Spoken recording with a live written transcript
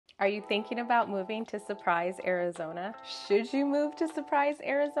Are you thinking about moving to Surprise, Arizona? Should you move to Surprise,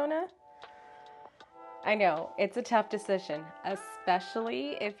 Arizona? I know, it's a tough decision,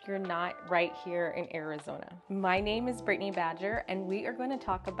 especially if you're not right here in Arizona. My name is Brittaney Badger, and we are going to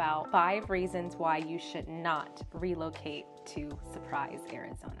talk about 5 reasons why you should not relocate to Surprise,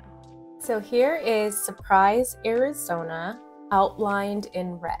 Arizona. So here is Surprise, Arizona, outlined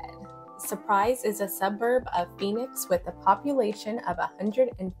in red. Surprise is a suburb of Phoenix with a population of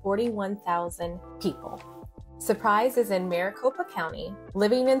 141,000 people. Surprise is in Maricopa County.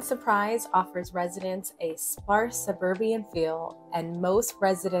 Living in Surprise offers residents a sparse suburban feel, and most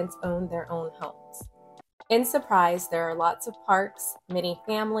residents own their own homes. In Surprise, there are lots of parks, many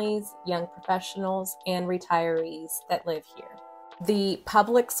families, young professionals, and retirees that live here. The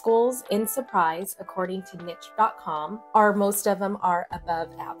public schools in Surprise, according to niche.com, most of them are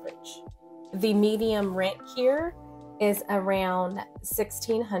above average. The median rent here is around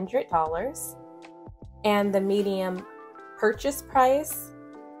 $1,600, and the median purchase price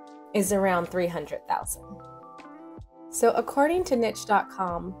is around $300,000. So according to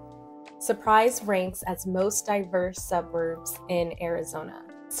niche.com, Surprise ranks as most diverse suburbs in Arizona.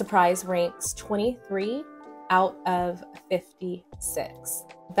 Surprise ranks 23 out of 56.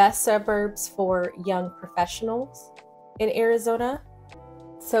 Best suburbs for young professionals in Arizona.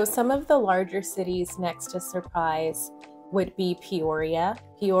 So some of the larger cities next to Surprise would be Peoria.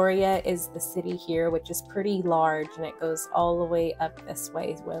 Peoria is the city here, which is pretty large, and it goes all the way up this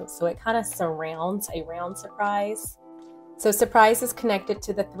way. So it kind of surrounds around Surprise. So Surprise is connected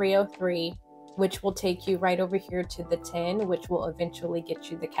to the 303, which will take you right over here to the 10, which will eventually get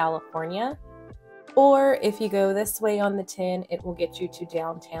you to California. Or if you go this way on the 10, it will get you to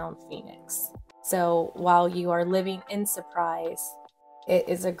downtown Phoenix. So while you are living in Surprise, it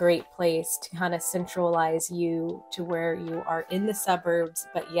is a great place to kind of centralize you to where you are in the suburbs,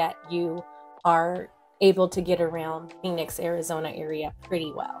 but yet you are able to get around Phoenix, Arizona area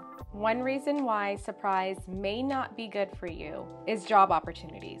pretty well. One reason why Surprise may not be good for you is job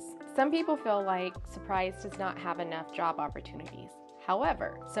opportunities. Some people feel like Surprise does not have enough job opportunities.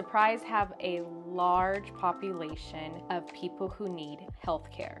 However, Surprise have a large population of people who need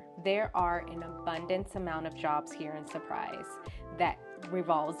healthcare. There are an abundance amount of jobs here in Surprise that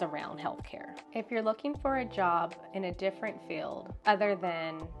revolves around healthcare. If you're looking for a job in a different field other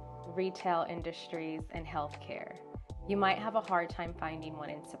than retail industries and healthcare, you might have a hard time finding one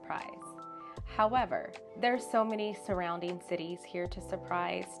in Surprise. However, there's so many surrounding cities here to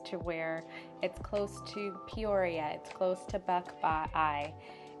Surprise to where it's close to Peoria, it's close to Buckeye,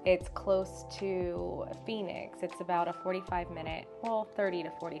 it's close to Phoenix. It's about a 30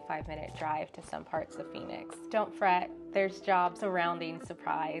 to 45 minute drive to some parts of Phoenix. Don't fret, there's jobs surrounding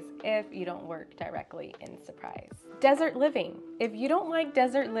Surprise if you don't work directly in Surprise. Desert living. If you don't like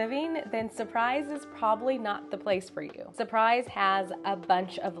desert living, then Surprise is probably not the place for you. Surprise has a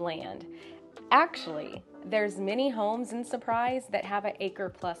bunch of land. Actually, there's many homes in Surprise that have an acre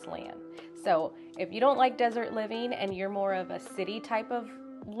plus land. So if you don't like desert living and you're more of a city type of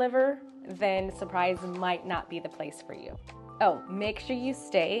liver, then Surprise might not be the place for you. Oh, make sure you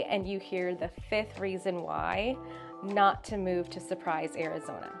stay and you hear the 5th reason why not to move to Surprise,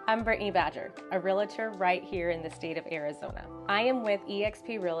 Arizona. I'm Brittaney Badger, a realtor right here in the state of Arizona. I am with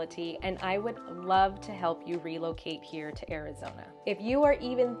eXp Realty, and I would love to help you relocate here to Arizona. If you are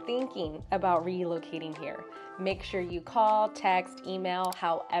even thinking about relocating here, make sure you call, text, email,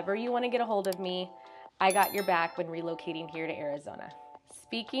 however you want to get a hold of me. I got your back when relocating here to Arizona.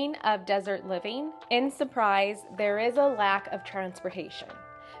 Speaking of desert living, in Surprise, there is a lack of transportation.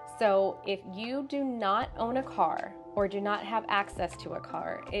 So if you do not own a car or do not have access to a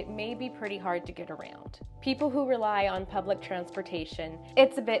car, it may be pretty hard to get around. People who rely on public transportation,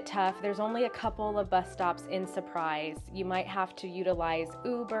 it's a bit tough. There's only a couple of bus stops in Surprise. You might have to utilize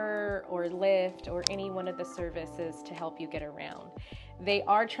Uber or Lyft or any one of the services to help you get around. They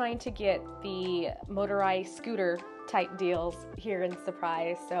are trying to get the motorized scooter type deals here in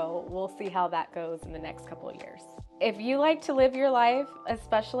Surprise, so we'll see how that goes in the next couple of years. If you like to live your life,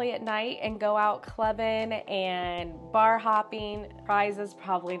 especially at night, and go out clubbing and bar hopping, Surprise is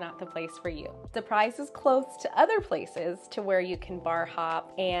probably not the place for you. Surprise is close to other places to where you can bar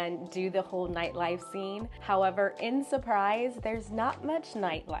hop and do the whole nightlife scene. However, in Surprise, there's not much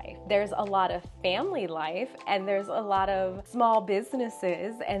nightlife. There's a lot of family life, and there's a lot of small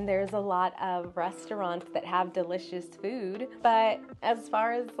businesses, and there's a lot of restaurants that have delicious food. But as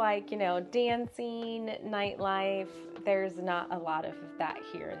far as dancing, nightlife, there's not a lot of that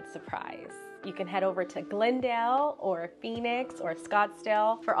here in Surprise. You can head over to Glendale or Phoenix or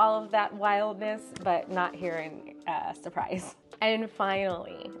Scottsdale for all of that wildness, but not here in Surprise. And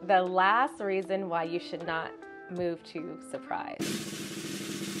finally, the last reason why you should not move to Surprise.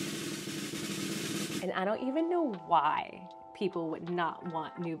 And I don't even know why people would not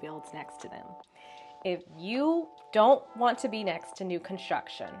want new builds next to them. If you don't want to be next to new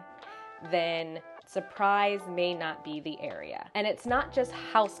construction, then Surprise may not be the area. And it's not just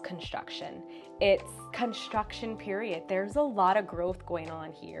house construction, it's construction period. There's a lot of growth going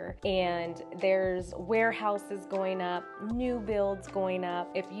on here, and there's warehouses going up, new builds going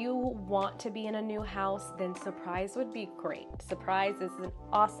up. If you want to be in a new house, then Surprise would be great. Surprise is an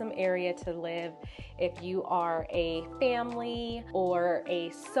awesome area to live if you are a family or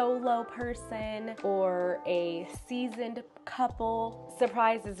a solo person or a seasoned couple.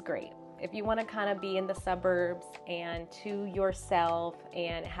 Surprise is great. If you want to kind of be in the suburbs and to yourself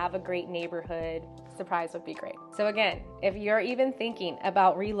and have a great neighborhood, Surprise would be great. So again, if you're even thinking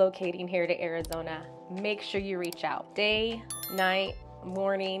about relocating here to Arizona, make sure you reach out. Day, night,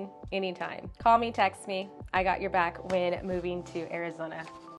 morning, anytime. Call me, text me. I got your back when moving to Arizona.